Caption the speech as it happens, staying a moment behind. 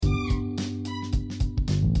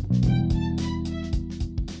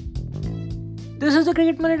This is the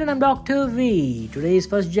Cricket Minute and I'm Dr. V. Today is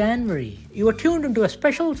 1st January. You are tuned into a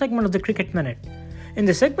special segment of the Cricket Minute. In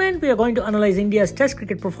this segment, we are going to analyze India's Test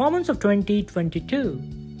cricket performance of 2022.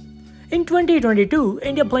 In 2022,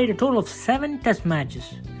 India played a total of 7 Test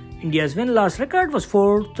matches. India's win-loss record was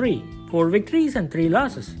 4-3, 4 victories and 3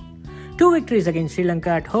 losses. 2 victories against Sri Lanka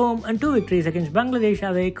at home and 2 victories against Bangladesh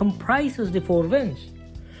away comprises the 4 wins.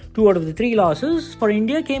 2 out of the 3 losses for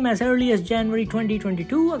India came as early as January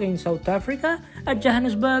 2022 against South Africa at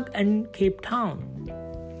Johannesburg and Cape Town.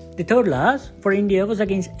 The 3rd loss for India was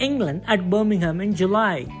against England at Birmingham in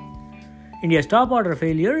July. India's top order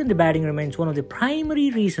failure in the batting remains one of the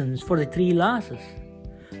primary reasons for the 3 losses.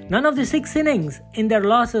 None of the 6 innings in their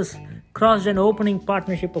losses crossed an opening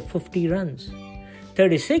partnership of 50 runs.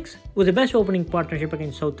 36 was the best opening partnership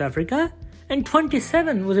against South Africa and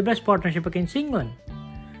 27 was the best partnership against England.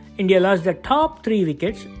 India lost their top 3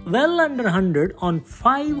 wickets well under 100 on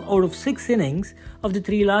 5 out of 6 innings of the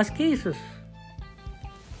 3 last cases.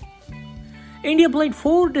 India played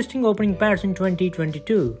 4 distinct opening pairs in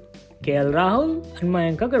 2022. KL Rahul and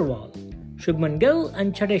Mayank Agarwal, Shubman Gill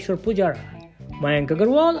and Chateshwar Pujara, Mayank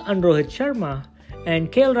Agarwal and Rohit Sharma,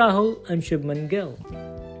 and KL Rahul and Shubman Gill.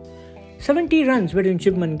 70 runs between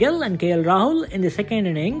Shubman Gill and KL Rahul in the second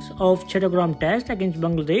innings of Chattogram Test against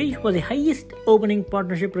Bangladesh was the highest opening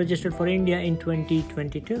partnership registered for India in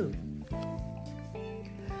 2022.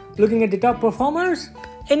 Looking at the top performers,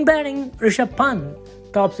 in batting, Rishabh Pant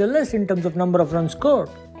tops the list in terms of number of runs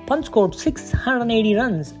scored. Pant scored 680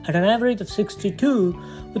 runs at an average of 62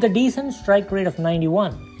 with a decent strike rate of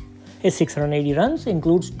 91. His 680 runs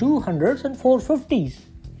includes 200s and 450s.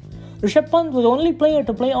 Rishabh Pant was the only player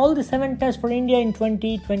to play all the 7 tests for India in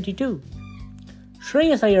 2022.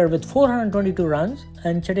 Shreyas Iyer with 422 runs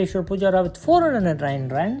and Chateshwar Pujara with 409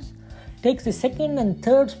 runs takes the 2nd and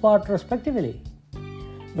 3rd spot respectively.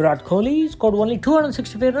 Virat Kohli scored only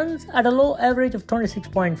 265 runs at a low average of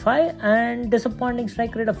 26.5 and disappointing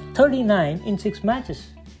strike rate of 39 in 6 matches.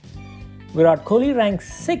 Virat Kohli ranks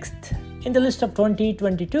 6th in the list of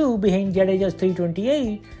 2022 behind Jadeja's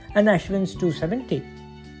 328 and Ashwin's 270.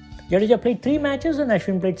 Jadeja played 3 matches and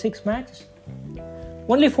Ashwin played 6 matches.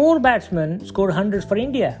 Only 4 batsmen scored hundreds for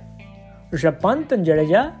India. Rishabh Pant and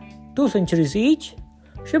Jadeja, 2 centuries each.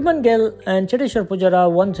 Shubman Gill and Chateshwar Pujara,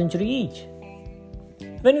 1 century each.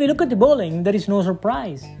 When we look at the bowling, there is no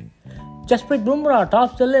surprise. Jasprit Bumrah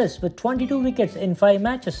tops the list with 22 wickets in 5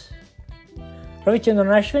 matches.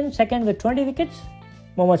 Ravichandran Ashwin 2nd with 20 wickets.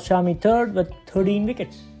 Mohammad Shami 3rd with 13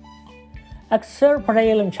 wickets. Akshar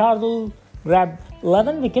Patel and Shardul grabbed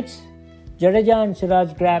 11 wickets. Jadeja and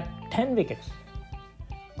Siraj grabbed 10 wickets.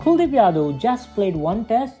 Kuldeep Yadav just played 1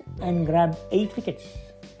 test and grabbed 8 wickets.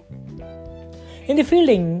 In the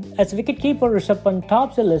fielding, as wicketkeeper, Rishabh Pant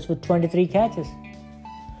tops the list with 23 catches.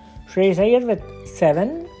 Shreyas Iyer with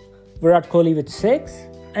 7, Virat Kohli with 6,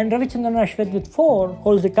 and Ravichandran Ashwin with 4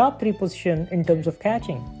 holds the top 3 position in terms of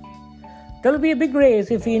catching. There will be a big race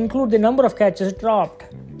if we include the number of catches dropped.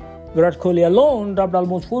 Virat Kohli alone dropped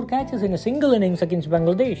almost 4 catches in a single innings against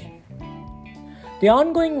Bangladesh. The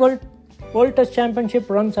ongoing World Test Championship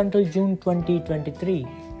runs until June 2023,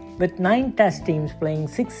 with 9 Test teams playing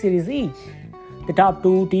 6 series each. The top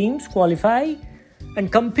 2 teams qualify and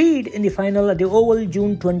compete in the final at the Oval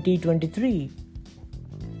June 2023.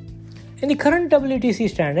 In the current WTC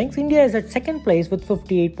standings, India is at 2nd place with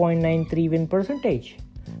 58.93 win percentage,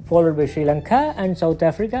 followed by Sri Lanka and South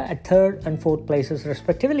Africa at 3rd and 4th places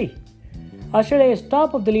respectively. Australia is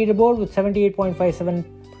top of the leaderboard with 78.57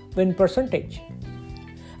 win percentage.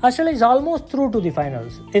 Australia is almost through to the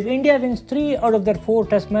finals. If India wins 3 out of their 4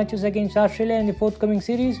 test matches against Australia in the forthcoming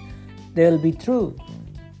series, they will be through.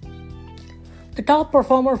 The top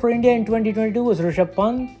performer for India in 2022 was Rishabh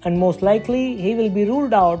Pant, and most likely he will be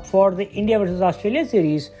ruled out for the India vs Australia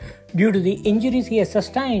series due to the injuries he has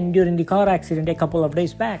sustained during the car accident a couple of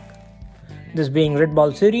days back. This being red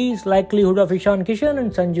ball series, likelihood of Ishan Kishan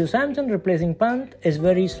and Sanju Samson replacing Pant is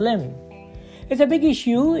very slim. It's a big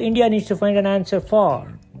issue India needs to find an answer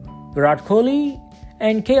for. Virat Kohli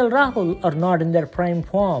and KL Rahul are not in their prime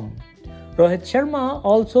form. Rohit Sharma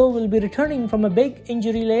also will be returning from a big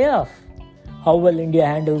injury layoff. How well India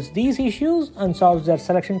handles these issues and solves their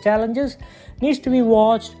selection challenges needs to be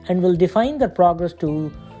watched and will define their progress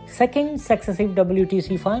to 2nd successive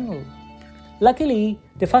WTC final. Luckily,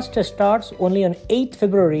 the first test starts only on 8th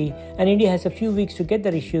February and India has a few weeks to get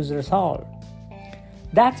their issues resolved.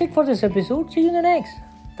 That's it for this episode. See you in the next.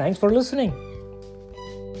 Thanks for listening.